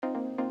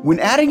When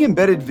adding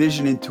embedded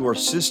vision into our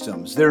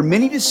systems, there are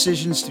many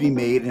decisions to be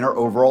made in our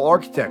overall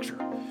architecture.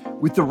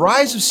 With the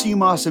rise of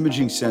CMOS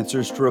imaging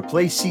sensors to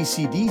replace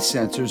CCD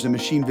sensors in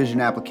machine vision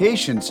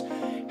applications,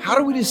 how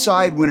do we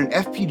decide when an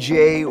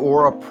FPGA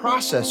or a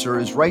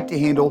processor is right to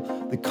handle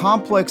the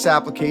complex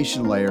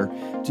application layer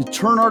to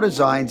turn our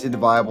designs into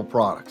viable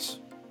products?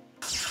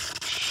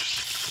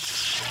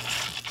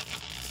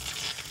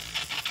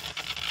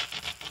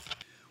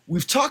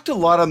 We've talked a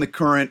lot on the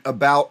current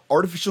about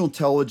artificial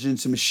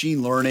intelligence and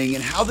machine learning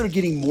and how they're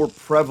getting more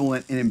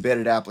prevalent in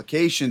embedded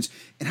applications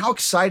and how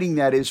exciting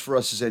that is for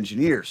us as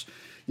engineers.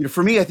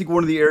 For me, I think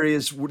one of the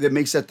areas that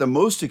makes that the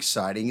most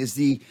exciting is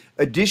the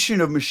addition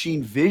of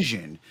machine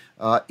vision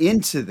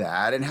into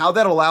that and how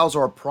that allows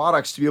our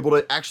products to be able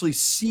to actually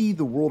see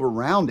the world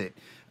around it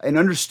and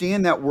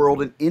understand that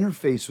world and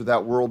interface with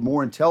that world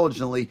more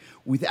intelligently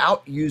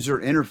without user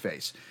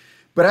interface.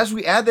 But as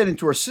we add that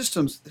into our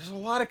systems, there's a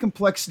lot of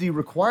complexity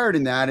required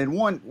in that. And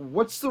one,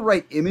 what's the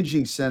right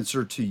imaging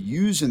sensor to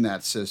use in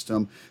that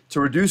system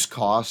to reduce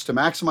costs, to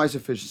maximize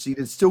efficiency,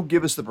 to still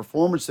give us the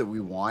performance that we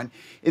want?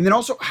 And then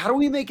also, how do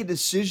we make a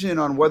decision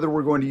on whether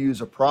we're going to use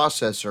a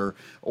processor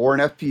or an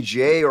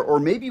FPGA, or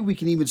maybe we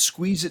can even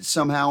squeeze it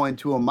somehow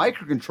into a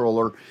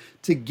microcontroller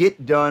to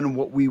get done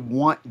what we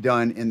want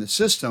done in the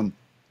system?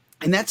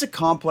 And that's a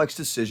complex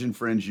decision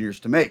for engineers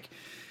to make.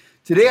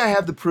 Today, I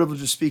have the privilege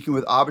of speaking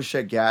with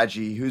Abhishek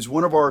Gadgi, who's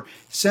one of our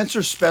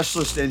sensor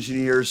specialist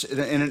engineers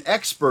and an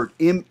expert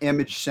in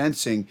image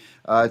sensing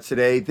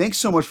today. Thanks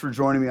so much for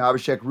joining me,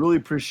 Abhishek. Really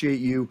appreciate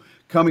you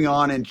coming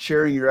on and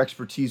sharing your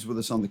expertise with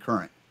us on the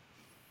current.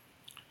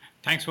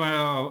 Thanks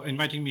for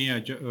inviting me,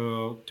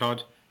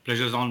 Todd.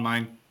 Pleasure's all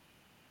mine.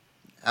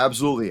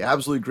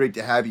 Absolutely great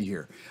to have you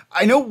here.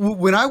 I know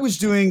when I was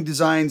doing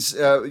designs,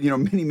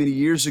 many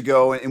years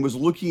ago, and was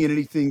looking at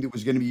anything that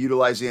was going to be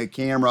utilizing a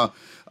camera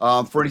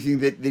for anything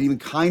that even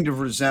kind of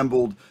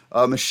resembled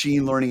a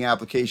machine learning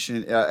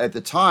application at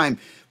the time.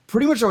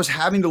 Pretty much I was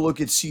having to look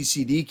at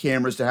CCD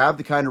cameras to have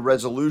the kind of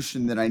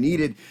resolution that I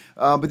needed,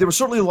 but there was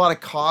certainly a lot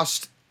of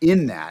cost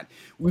in that.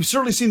 We've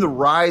certainly seen the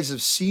rise of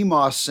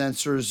CMOS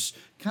sensors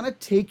kind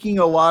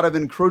of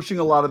encroaching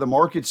a lot of the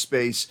market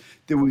space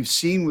that we've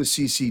seen with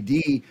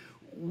CCD.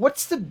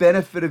 What's the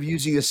benefit of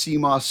using a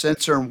CMOS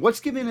sensor, and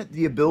what's giving it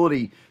the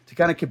ability to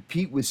kind of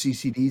compete with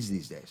CCDs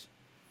these days?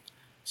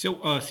 So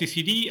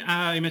CCD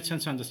image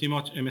sensor and the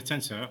CMOS image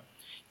sensor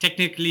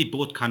technically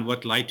both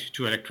convert light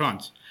to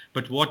electrons,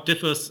 but what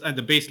differs at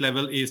the base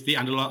level is the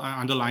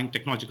underlying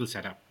technological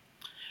setup.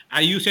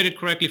 You said it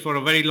correctly, for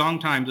a very long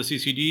time, the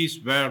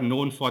CCDs were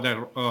known for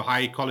their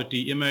high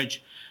quality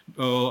image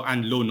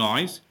and low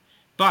noise,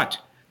 but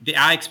they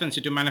are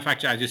expensive to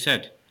manufacture, as you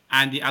said.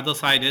 And the other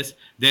side is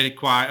they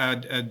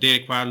require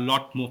a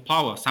lot more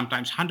power,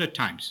 sometimes 100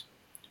 times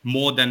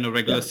more than a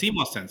regular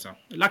CMOS sensor.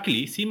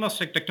 Luckily, CMOS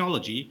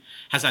technology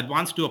has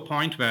advanced to a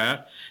point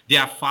where they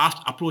are fast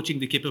approaching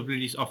the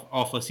capabilities of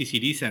a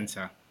CCD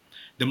sensor.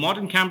 The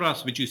modern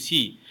cameras which you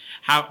see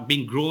have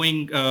been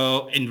growing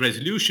in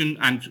resolution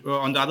and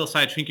on the other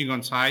side shrinking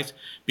on size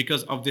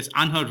because of this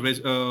unheard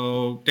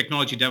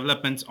technology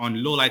developments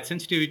on low light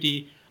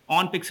sensitivity,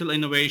 on pixel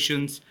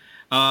innovations,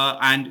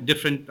 and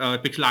different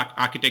pixel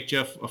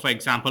architecture, for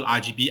example,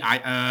 RGB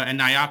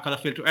and IR color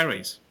filter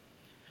arrays.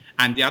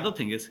 And the other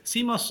thing is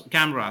CMOS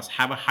cameras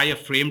have a higher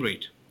frame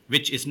rate,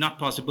 which is not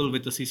possible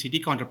with the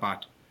CCD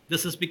counterpart.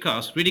 This is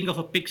because reading of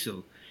a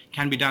pixel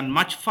can be done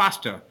much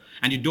faster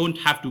and you don't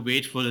have to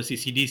wait for the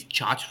CCD's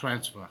charge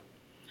transfer.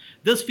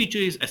 This feature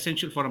is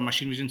essential for a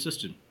machine vision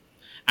system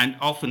and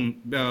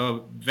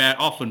where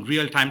often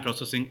real-time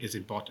processing is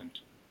important.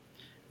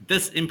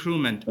 This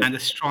improvement and the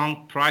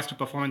strong price to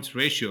performance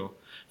ratio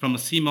from a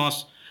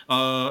CMOS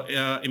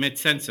image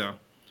sensor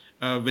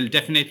will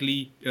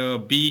definitely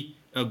be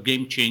a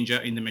game changer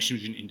in the machine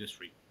vision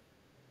industry.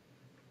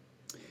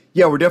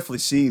 Yeah, we're definitely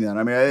seeing that.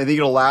 I mean, I think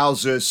it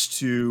allows us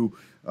to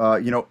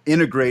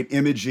integrate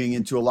imaging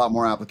into a lot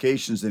more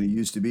applications than it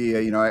used to be.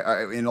 In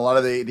a lot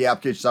of the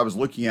applications I was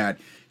looking at,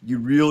 you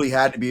really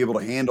had to be able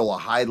to handle a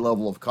high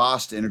level of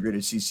cost to integrate a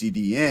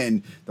CCD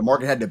in. The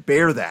market had to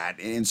bear that.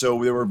 And so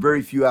there were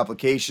very few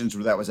applications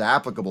where that was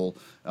applicable.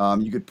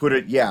 You could put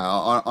it,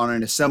 on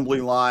an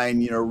assembly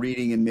line,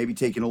 reading and maybe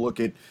taking a look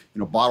at,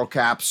 bottle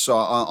caps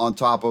on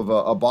top of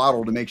a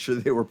bottle to make sure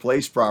they were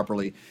placed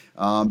properly,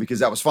 because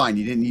that was fine.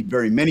 You didn't need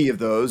very many of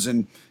those.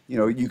 And,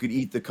 you could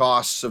eat the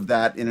costs of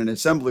that in an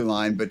assembly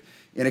line, but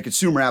in a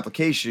consumer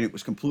application, it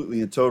was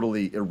completely and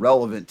totally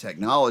irrelevant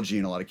technology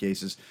in a lot of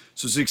cases.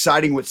 So it's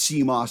exciting what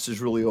CMOS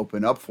has really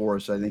opened up for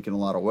us, I think, in a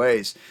lot of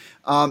ways.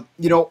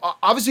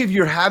 Obviously, if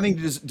you're having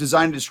to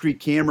design a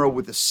discrete camera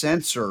with a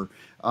sensor,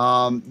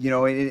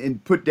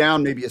 and put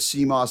down maybe a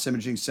CMOS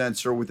imaging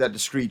sensor with that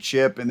discrete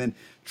chip and then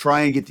try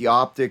and get the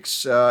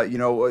optics,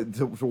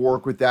 to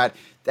work with that,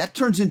 that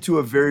turns into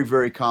a very,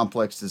 very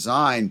complex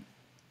design.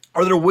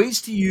 Are there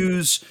ways to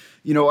use,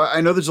 I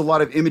know there's a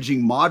lot of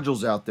imaging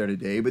modules out there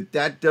today, but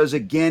that does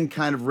again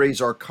kind of raise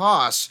our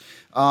costs.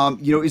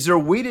 Is there a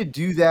way to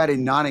do that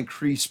and not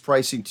increase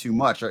pricing too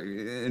much?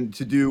 And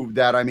to do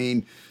that, I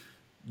mean,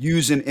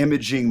 use an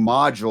imaging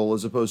module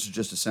as opposed to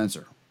just a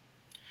sensor?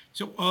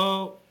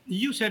 So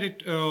you said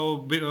it.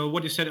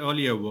 What you said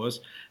earlier was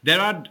there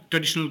are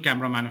traditional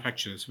camera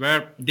manufacturers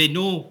where they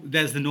know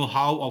there's the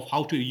know-how of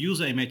how to use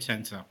an image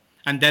sensor,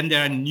 and then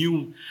there are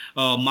new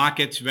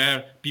markets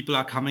where people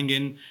are coming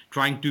in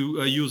trying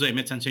to use an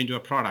image sensor into a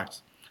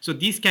product. So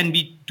these can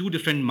be two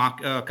different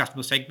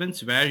customer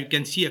segments where you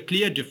can see a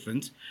clear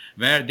difference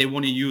where they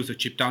want to use a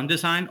chip-down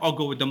design or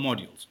go with the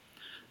modules.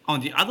 On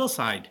the other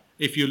side,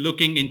 if you're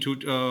looking into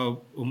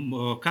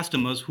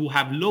customers who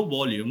have low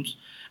volumes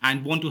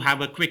and want to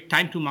have a quick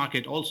time to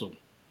market also,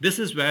 this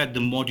is where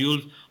the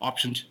module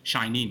options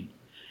shine in.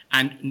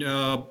 And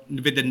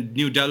with the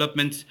new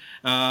developments,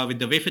 with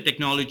the wafer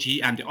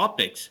technology and the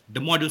optics, the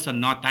modules are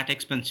not that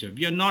expensive.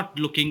 You're not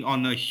looking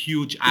on a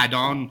huge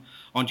add-on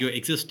onto your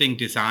existing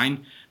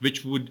design,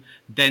 which would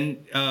then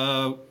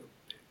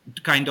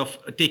kind of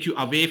take you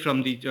away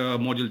from the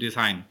module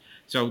design.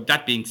 So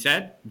that being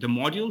said, the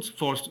modules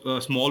for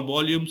small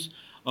volumes,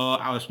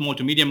 small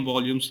to medium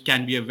volumes,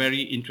 can be a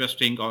very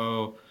interesting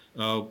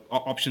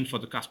option for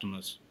the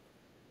customers.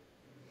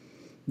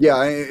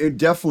 Yeah,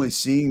 definitely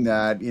seeing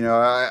that.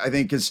 I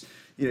think because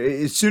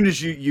as soon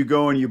as you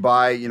go and you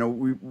buy,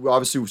 we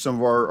obviously some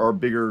of our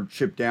bigger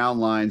chip down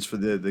lines for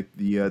the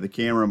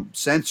camera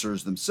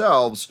sensors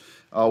themselves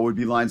would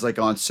be lines like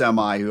on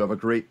Semi, who have a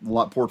great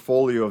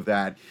portfolio of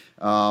that,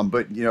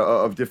 but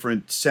of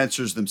different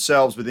sensors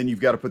themselves. But then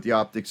you've got to put the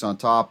optics on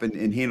top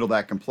and handle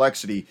that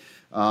complexity.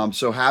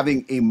 So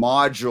having a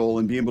module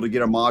and being able to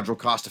get a module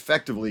cost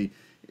effectively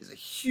is a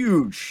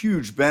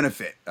huge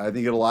benefit. I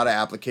think in a lot of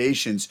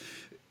applications.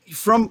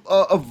 From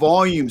a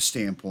volume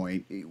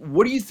standpoint,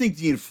 what do you think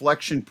the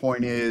inflection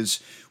point is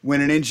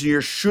when an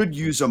engineer should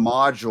use a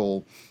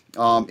module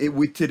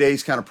with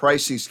today's kind of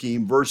pricing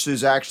scheme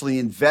versus actually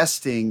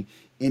investing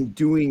in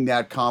doing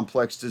that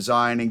complex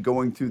design and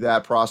going through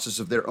that process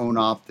of their own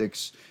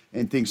optics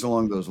and things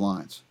along those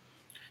lines?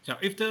 So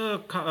if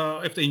the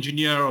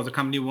engineer or the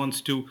company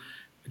wants to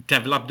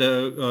develop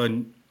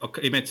the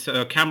image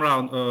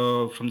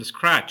camera from the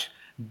scratch,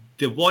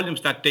 the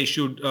volumes that they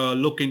should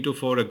look into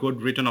for a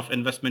good return of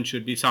investment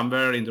should be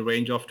somewhere in the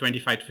range of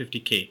 25 to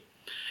 50K.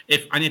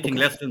 If anything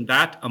Okay. less than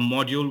that, a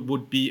module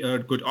would be a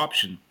good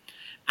option.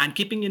 And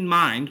keeping in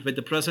mind with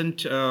the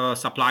present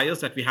suppliers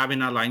that we have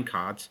in our line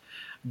cards,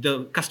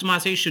 the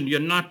customization, you're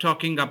not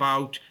talking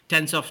about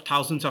tens of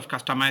thousands of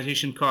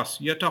customization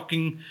costs. You're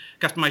talking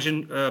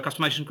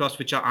customization costs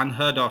which are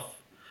unheard of.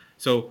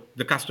 So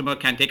the customer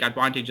can take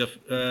advantage of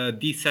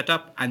these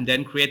setup and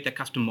then create the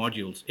custom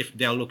modules if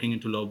they are looking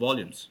into low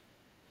volumes.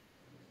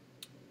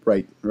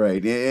 Right,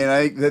 and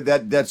I think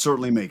that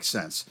certainly makes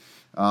sense.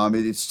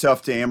 It's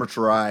tough to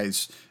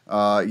amortize,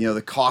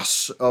 the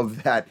costs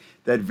of that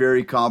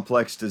very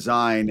complex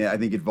design. I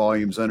think it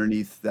volumes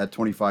underneath that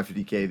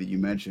 25-50K that you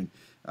mentioned.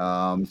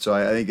 So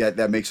I think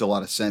that makes a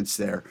lot of sense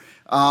there.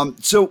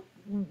 So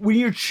when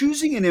you're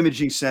choosing an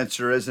imaging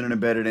sensor as an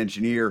embedded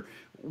engineer,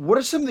 what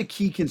are some of the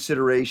key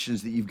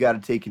considerations that you've got to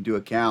take into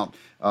account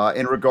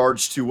in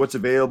regards to what's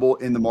available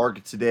in the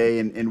market today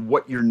and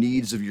what your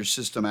needs of your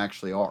system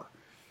actually are?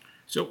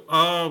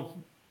 So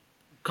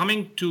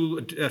coming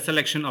to a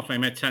selection of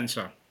image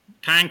sensor,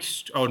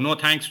 thanks or no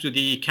thanks to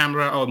the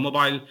camera or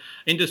mobile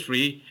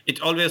industry, it's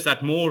always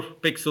that more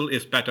pixel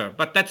is better.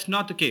 But that's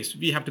not the case.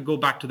 We have to go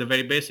back to the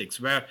very basics,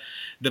 where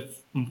the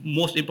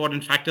most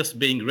important factors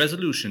being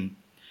resolution,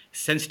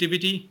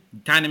 sensitivity,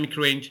 dynamic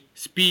range,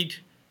 speed,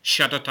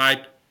 shutter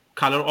type,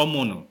 color or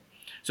mono.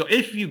 So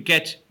if you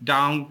get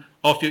down,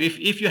 or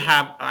if you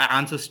have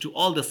answers to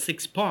all the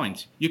 6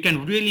 points, you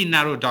can really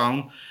narrow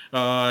down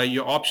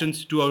your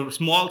options to a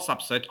small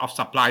subset of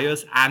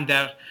suppliers and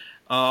their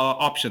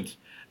options.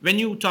 When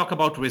you talk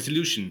about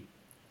resolution,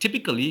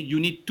 typically you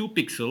need 2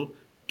 pixel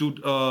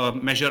to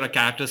measure a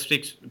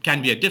characteristics.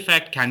 Can be a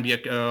defect, can be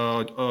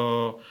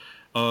a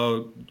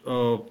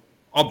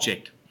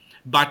object.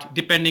 But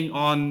depending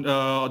on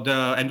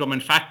the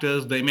environment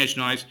factors, the image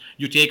noise,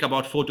 you take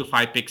about 4 to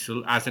 5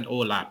 pixel as an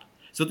overlap.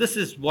 So this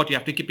is what you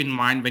have to keep in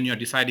mind when you're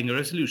deciding a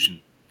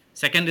resolution.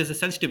 Second is the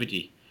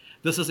sensitivity.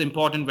 This is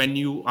important when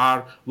you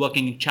are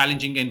working in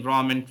challenging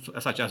environment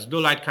such as low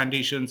light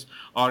conditions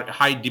or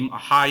high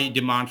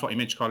demand for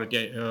image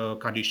quality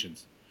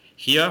conditions.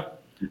 Here,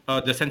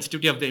 the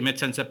sensitivity of the image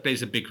sensor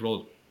plays a big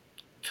role.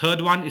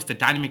 Third one is the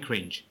dynamic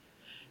range.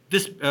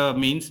 This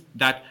means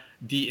that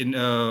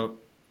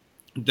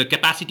the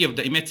capacity of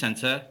the image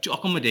sensor to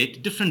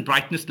accommodate different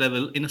brightness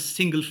level in a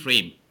single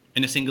frame,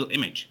 in a single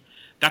image.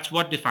 That's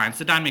what defines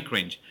the dynamic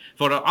range.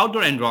 For an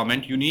outdoor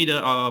environment, you need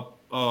a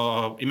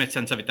image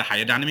sensor with a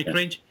higher dynamic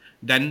range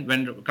than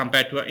when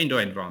compared to an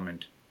indoor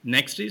environment.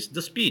 Next is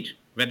the speed,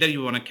 whether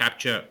you want to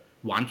capture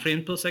 1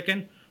 frame per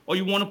second or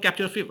you want to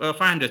capture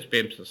 500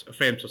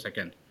 frames per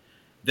second.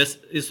 This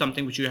is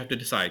something which you have to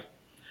decide.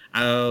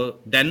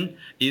 Then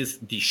is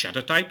the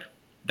shutter type.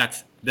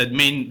 That's the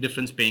main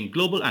difference between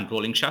global and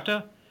rolling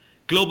shutter.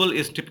 Global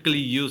is typically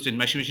used in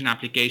machine vision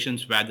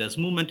applications where there's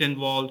movement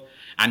involved,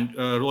 and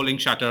rolling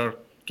shutter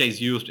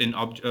is used in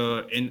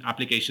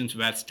applications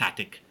where it's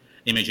static.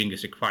 imaging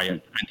is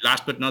required. And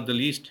last but not the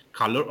least,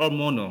 color or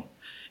mono.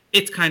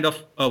 It's kind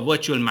of a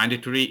virtual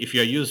mandatory if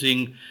you're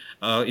using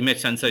image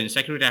sensor in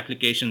security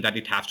application that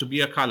it has to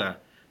be a color.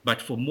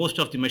 But for most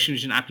of the machine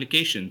vision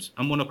applications,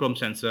 a monochrome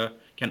sensor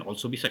can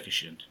also be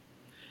sufficient.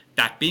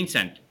 That being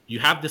said, you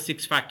have the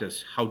six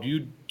factors. How do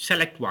you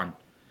select one?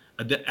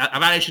 The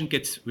evaluation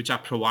kits, which are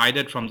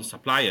provided from the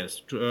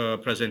suppliers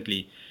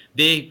presently,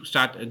 they give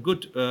a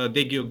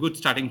good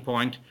starting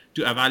point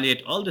to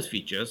evaluate all these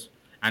features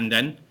and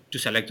then to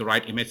select the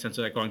right image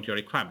sensor according to your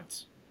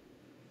requirements.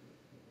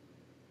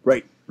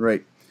 Right,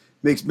 right.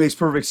 Makes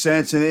perfect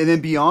sense. And then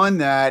beyond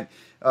that,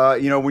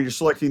 when you're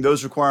selecting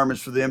those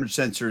requirements for the image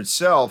sensor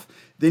itself,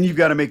 then you've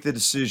got to make the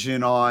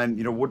decision on,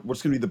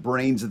 what's going to be the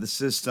brains of the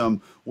system,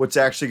 what's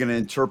actually going to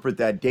interpret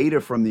that data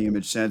from the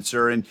image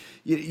sensor. And,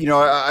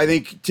 I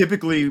think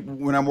typically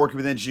when I'm working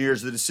with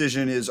engineers, the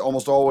decision is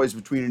almost always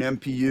between an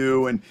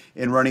MPU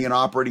and running an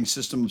operating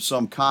system of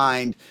some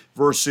kind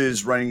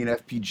versus running an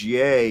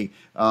FPGA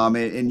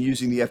and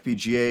using the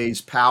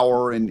FPGA's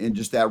power and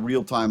just that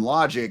real-time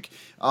logic.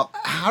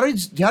 How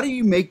do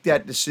you make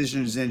that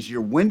decision as an engineer?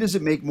 When does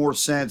it make more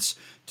sense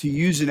to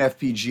use an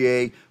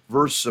FPGA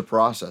versus a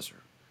processor?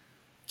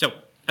 So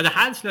at the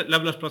highest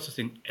level of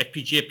processing,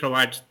 FPGA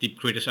provides the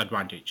greatest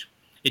advantage.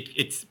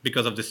 It's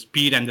because of the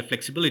speed and the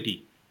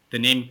flexibility. The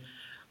name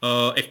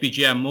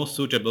FPGA are most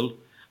suitable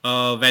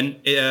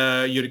when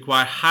you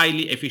require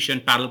highly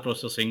efficient parallel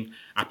processing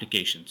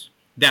applications.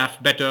 They are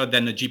better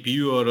than a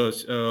GPU or a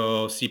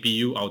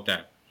CPU out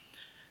there.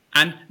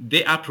 And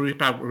they are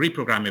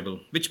reprogrammable,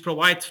 which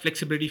provides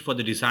flexibility for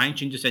the design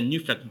changes and new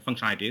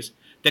functionalities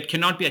that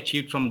cannot be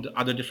achieved from the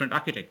other different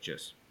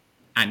architectures.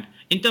 And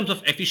in terms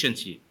of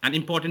efficiency, an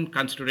important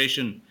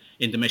consideration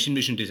in the machine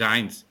vision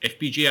designs,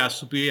 FPGA are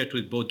superior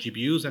to both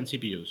GPUs and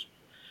CPUs.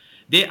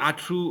 They are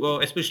true,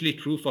 especially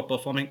true for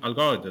performing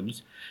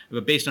algorithms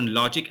based on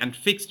logic and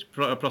fixed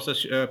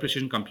process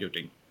precision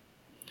computing.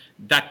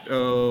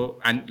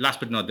 And last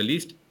but not the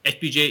least,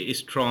 FPGA is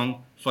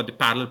strong for the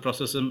parallel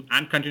processing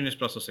and continuous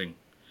processing.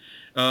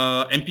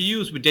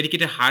 MPUs with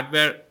dedicated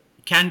hardware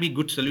can be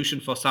good solution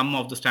for some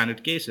of the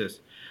standard cases,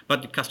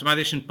 but the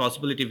customization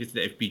possibility with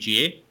the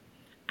FPGA,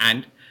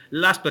 and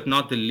last but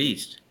not the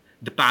least,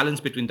 the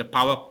balance between the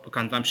power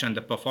consumption and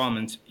the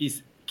performance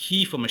is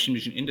key for machine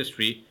vision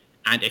industry,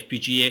 and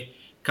FPGA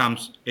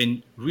comes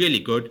in really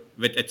good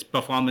with its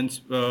performance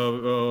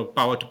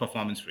power to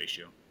performance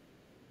ratio.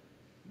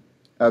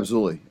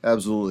 Absolutely,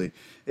 absolutely.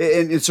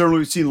 And certainly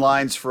we've seen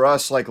lines for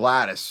us like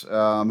Lattice,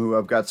 who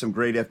have got some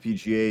great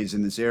FPGAs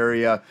in this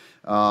area,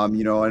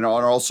 and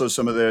also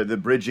some of the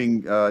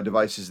bridging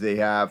devices they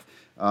have,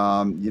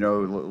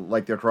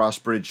 like their cross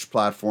bridge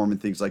platform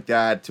and things like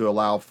that to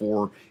allow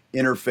for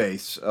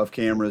interface of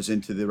cameras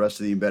into the rest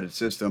of the embedded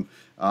system.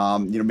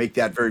 Make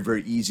that very,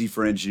 very easy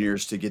for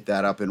engineers to get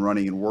that up and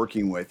running and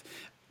working with.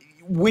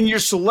 When you're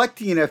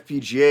selecting an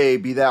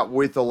FPGA, be that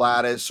with a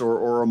Lattice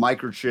or a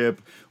Microchip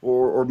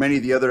or many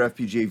of the other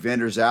FPGA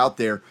vendors out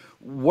there,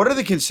 what are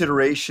the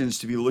considerations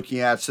to be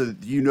looking at so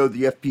that the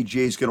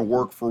FPGA is going to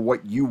work for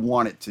what you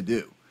want it to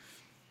do?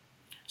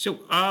 So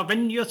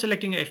when you're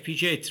selecting an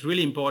FPGA, it's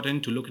really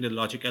important to look at the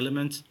logic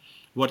elements,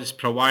 what is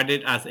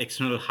provided as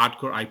external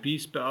hardcore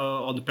IPs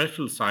on the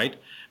peripheral side,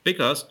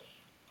 because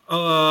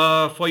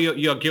for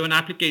your given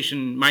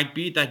application might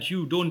be that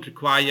you don't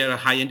require a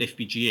high-end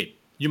FPGA.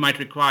 You might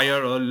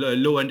require a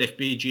low-end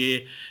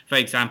FPGA, for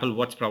example,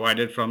 what's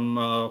provided from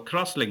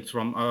Crosslinks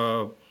from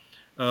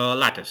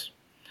Lattice.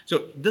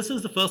 So this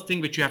is the first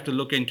thing which you have to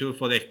look into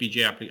for the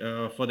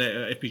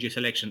FPGA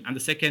selection, and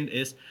the second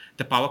is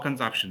the power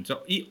consumption.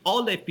 So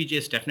all the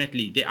FPGAs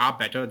definitely they are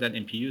better than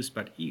MPUs,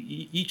 but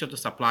each of the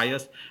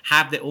suppliers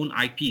have their own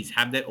IPs,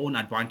 have their own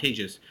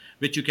advantages,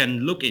 which you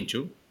can look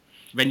into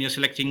when you're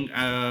selecting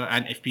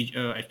an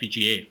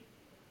FPGA.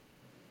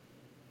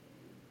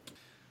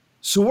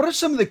 So, what are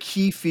some of the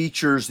key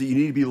features that you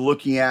need to be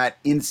looking at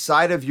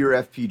inside of your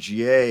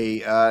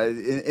FPGA,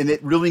 and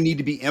that really need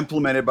to be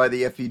implemented by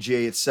the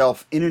FPGA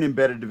itself in an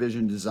embedded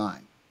division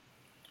design?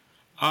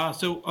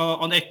 So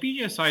on the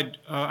FPGA side,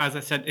 as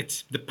I said,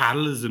 it's the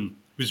parallelism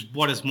is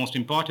what is most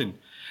important.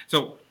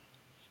 So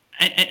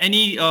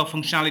any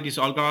functionalities,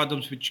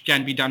 algorithms which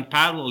can be done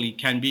parallelly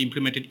can be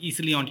implemented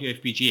easily onto your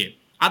FPGA.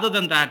 Other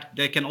than that,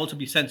 there can also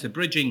be sensor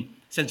bridging,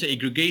 sensor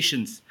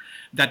aggregations.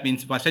 That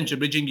means by sensor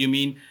bridging, you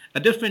mean a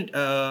different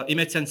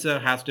image sensor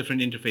has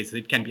different interfaces.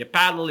 It can be a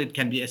parallel, it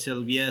can be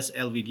SLVS,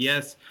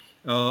 LVDS,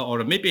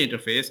 or a MIPI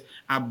interface.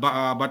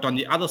 But on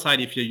the other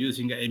side, if you're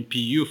using an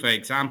MPU, for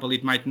example,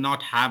 it might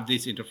not have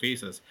these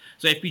interfaces.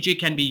 So FPGA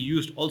can be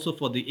used also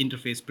for the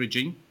interface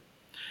bridging.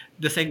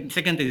 The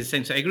second is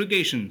sensor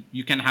aggregation.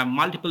 You can have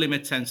multiple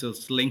image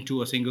sensors linked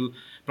to a single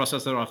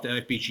processor of the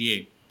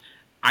FPGA.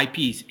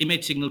 IPs,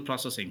 image signal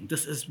processing.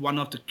 This is one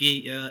of the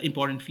key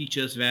important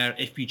features where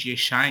FPGA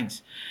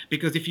shines.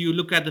 Because if you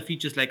look at the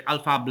features like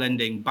alpha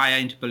blending, BIA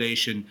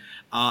interpolation,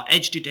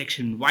 edge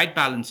detection, white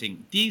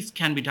balancing, these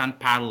can be done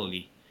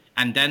parallelly.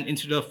 And then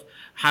instead of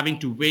having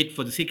to wait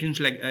for the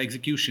sequential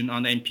execution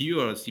on the MPU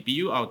or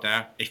CPU out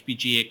there,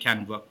 FPGA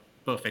can work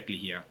perfectly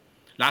here.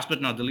 Last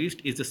but not the least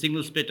is the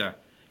signal splitter.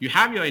 You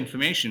have your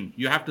information,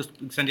 you have to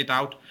send it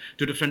out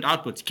to different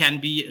outputs, can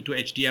be to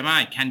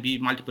HDMI, can be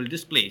multiple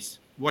displays,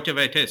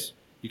 whatever it is.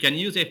 You can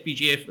use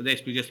FPGA for the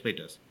FPGA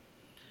splitters.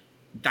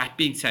 That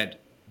being said,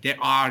 there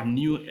are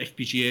new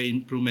FPGA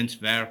improvements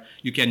where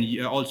you can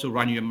also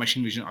run your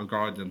machine vision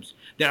algorithms.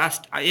 There are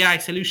AI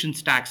solution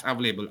stacks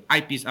available,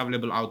 IPs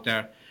available out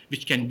there,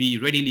 which can be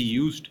readily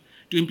used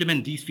to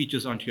implement these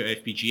features onto your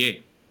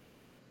FPGA.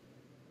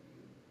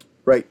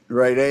 Right,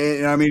 right.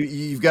 And I mean,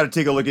 you've got to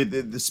take a look at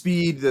the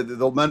speed,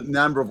 the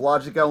number of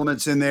logic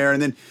elements in there,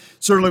 and then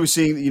certainly we're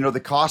seeing, the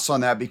costs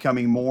on that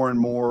becoming more and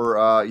more,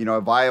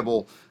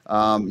 viable.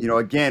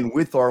 Again,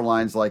 with our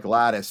lines like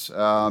Lattice,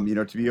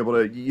 to be able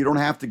to, you don't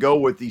have to go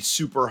with the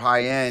super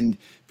high end,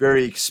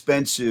 very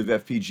expensive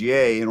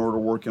FPGA in order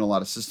to work in a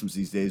lot of systems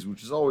these days,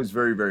 which is always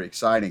very, very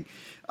exciting.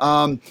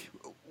 Um,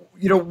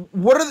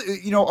 what are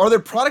are there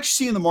products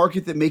you see in the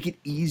market that make it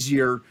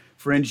easier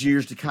for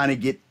engineers to kind of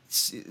get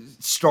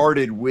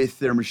started with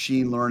their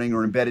machine learning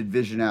or embedded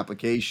vision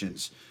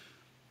applications?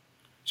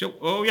 So,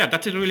 oh yeah,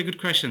 that's a really good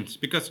question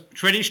because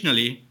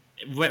traditionally,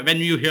 when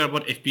you hear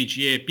about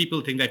FPGA,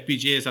 people think that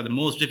FPGAs are the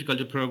most difficult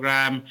to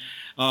program,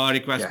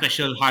 require Yeah.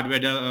 special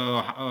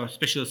hardware,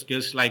 special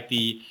skills like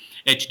the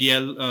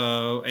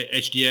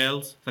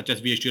HDLs, such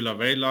as VHDL or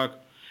Verilog.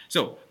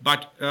 So,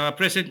 but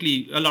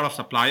presently, a lot of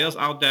suppliers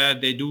out there,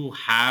 they do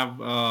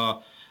have uh,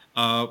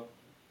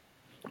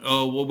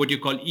 what you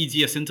call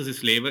easier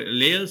synthesis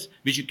layers,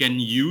 which you can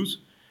use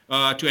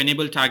to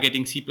enable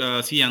targeting C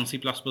and C++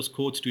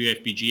 codes to your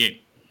FPGA.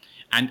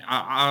 And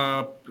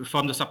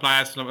from the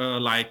suppliers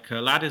like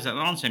Lattice and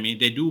onsemi,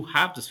 they do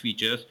have these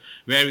features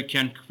where you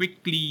can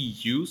quickly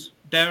use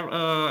their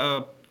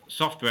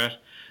softwares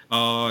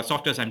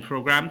and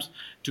programs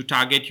to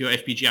target your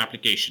FPGA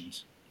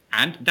applications.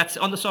 And that's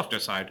on the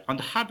software side. On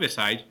the hardware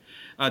side,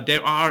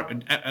 there are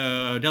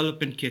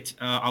development kits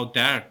out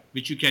there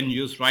which you can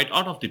use right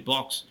out of the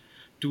box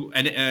to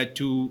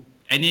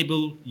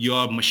enable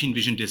your machine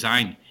vision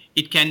design.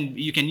 You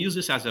can use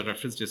this as a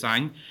reference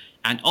design,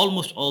 and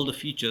almost all the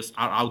features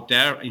are out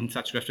there in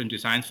such reference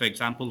designs. For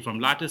example, from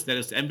Lattice, there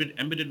is the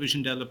embedded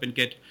vision development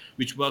kit,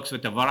 which works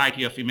with a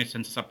variety of image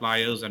sensor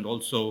suppliers, and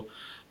also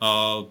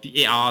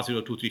the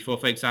AR0234,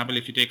 for example,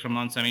 if you take from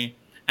onsemi.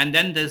 And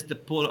then there's the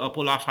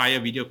Polar Fire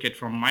video kit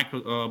from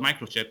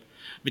Microchip,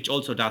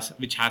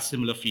 which has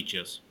similar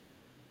features.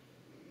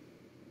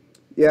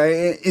 Yeah,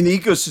 and the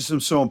ecosystem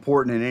is so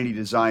important in any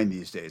design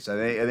these days.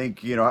 I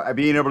think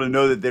being able to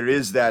know that there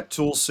is that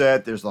tool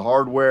set, there's the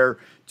hardware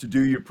to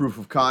do your proof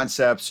of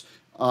concepts,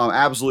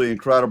 absolutely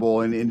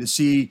incredible. And to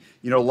see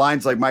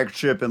lines like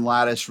Microchip and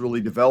Lattice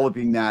really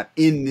developing that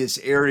in this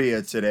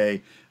area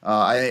today,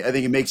 I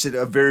think it makes it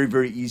a very,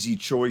 very easy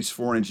choice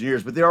for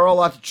engineers. But there are a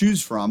lot to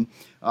choose from,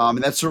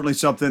 and that's certainly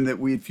something that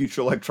we at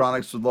Future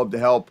Electronics would love to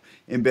help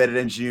embedded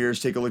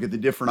engineers take a look at the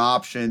different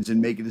options and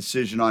make a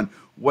decision on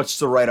what's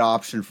the right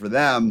option for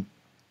them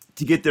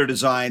to get their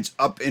designs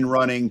up and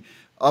running,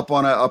 up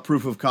on a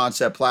proof of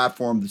concept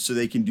platform so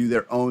they can do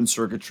their own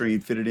circuitry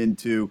and fit it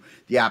into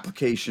the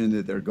application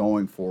that they're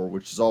going for,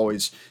 which is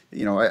always,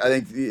 I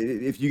think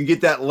if you can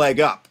get that leg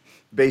up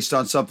based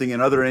on something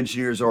another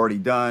engineer's already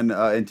done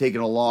and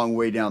taken a long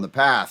way down the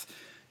path,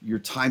 your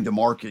time to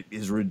market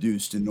is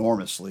reduced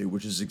enormously,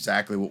 which is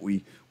exactly what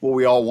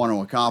we all want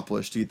to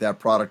accomplish to get that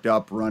product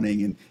up,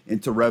 running, and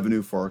into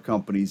revenue for our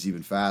companies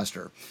even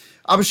faster.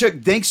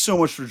 Abhishek, thanks so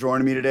much for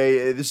joining me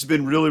today. This has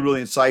been really,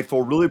 really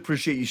insightful. Really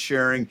appreciate you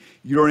sharing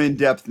your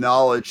in-depth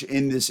knowledge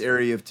in this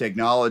area of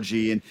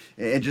technology.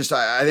 And just,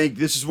 I think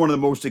this is one of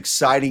the most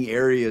exciting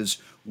areas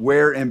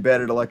where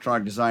embedded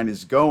electronic design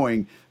is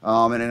going.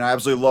 And I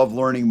absolutely love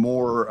learning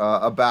more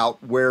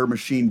about where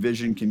machine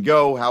vision can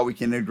go, how we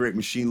can integrate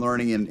machine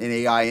learning and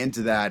AI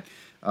into that.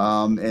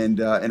 And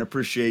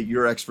appreciate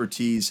your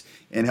expertise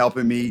in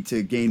helping me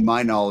to gain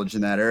my knowledge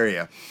in that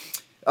area.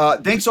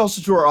 Thanks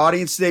also to our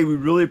audience today. We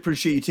really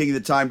appreciate you taking the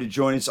time to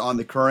join us on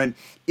The Current.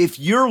 If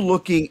you're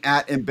looking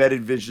at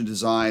embedded vision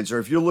designs, or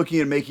if you're looking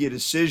at making a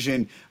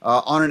decision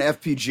on an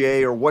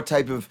FPGA or what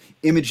type of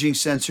imaging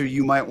sensor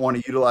you might want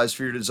to utilize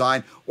for your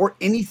design, or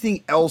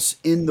anything else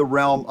in the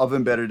realm of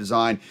embedded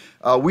design,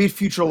 we at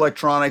Future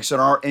Electronics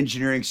and our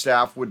engineering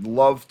staff would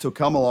love to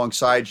come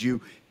alongside you,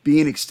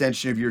 be an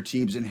extension of your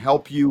teams, and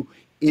help you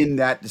in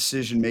that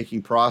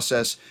decision-making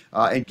process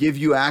and give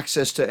you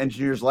access to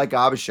engineers like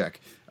Abhishek.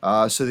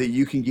 So that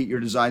you can get your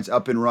designs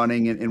up and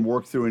running and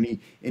work through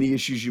any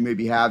issues you may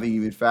be having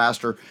even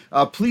faster.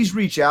 Please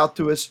reach out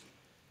to us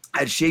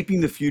at Shaping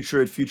the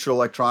Future at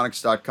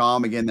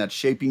futureelectronics.com. Again, that's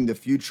Shaping the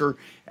Future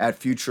at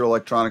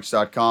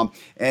futureelectronics.com.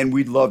 And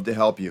we'd love to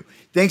help you.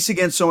 Thanks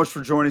again so much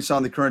for joining us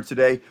on The Current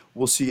today.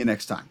 We'll see you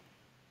next time.